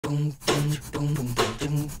Hi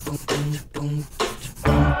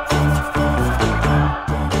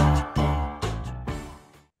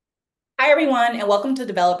everyone, and welcome to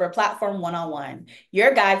Developer Platform 101,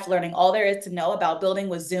 your guide for learning all there is to know about building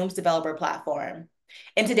with Zoom's developer platform.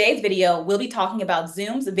 In today's video, we'll be talking about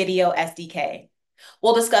Zoom's Video SDK.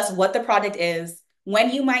 We'll discuss what the project is,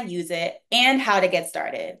 when you might use it, and how to get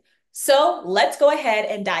started. So let's go ahead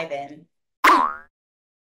and dive in.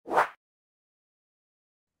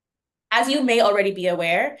 As you may already be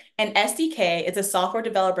aware, an SDK is a software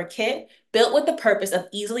developer kit built with the purpose of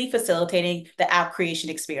easily facilitating the app creation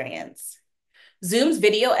experience. Zoom's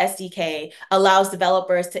Video SDK allows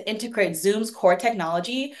developers to integrate Zoom's core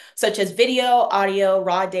technology, such as video, audio,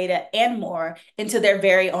 raw data, and more, into their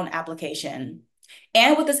very own application.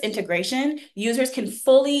 And with this integration, users can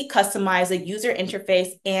fully customize the user interface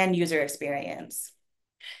and user experience.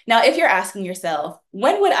 Now, if you're asking yourself,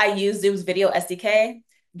 when would I use Zoom's Video SDK?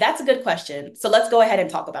 That's a good question. So let's go ahead and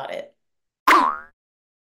talk about it.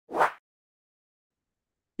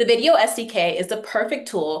 The Video SDK is the perfect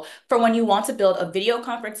tool for when you want to build a video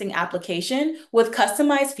conferencing application with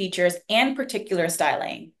customized features and particular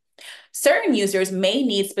styling. Certain users may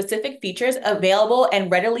need specific features available and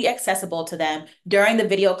readily accessible to them during the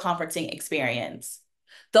video conferencing experience.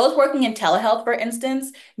 Those working in telehealth, for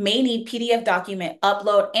instance, may need PDF document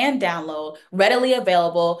upload and download readily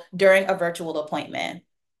available during a virtual appointment.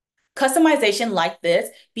 Customization like this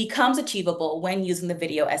becomes achievable when using the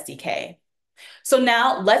Video SDK. So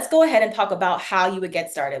now let's go ahead and talk about how you would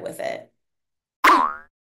get started with it.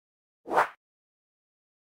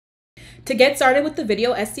 To get started with the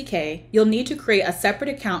Video SDK, you'll need to create a separate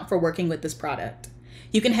account for working with this product.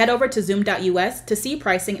 You can head over to zoom.us to see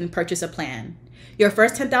pricing and purchase a plan. Your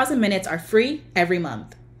first 10,000 minutes are free every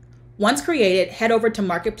month. Once created, head over to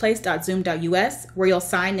marketplace.zoom.us where you'll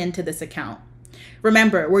sign into this account.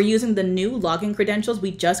 Remember, we're using the new login credentials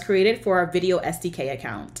we just created for our Video SDK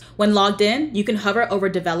account. When logged in, you can hover over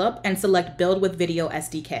Develop and select Build with Video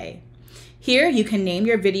SDK. Here, you can name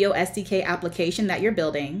your Video SDK application that you're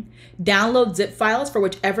building, download zip files for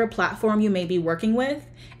whichever platform you may be working with,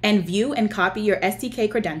 and view and copy your SDK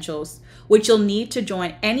credentials, which you'll need to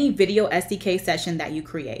join any Video SDK session that you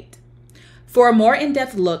create. For a more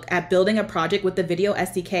in-depth look at building a project with the Video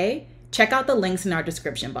SDK, check out the links in our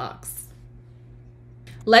description box.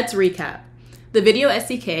 Let's recap. The Video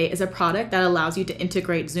SDK is a product that allows you to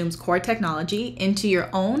integrate Zoom's core technology into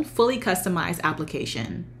your own fully customized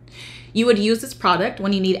application. You would use this product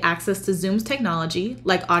when you need access to Zoom's technology,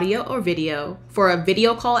 like audio or video, for a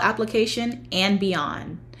video call application and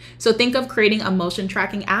beyond. So think of creating a motion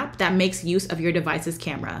tracking app that makes use of your device's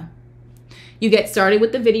camera. You get started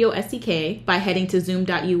with the Video SDK by heading to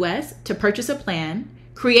zoom.us to purchase a plan,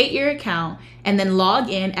 create your account, and then log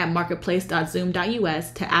in at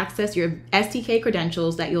marketplace.zoom.us to access your SDK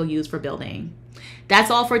credentials that you'll use for building.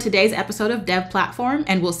 That's all for today's episode of Dev Platform,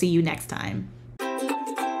 and we'll see you next time.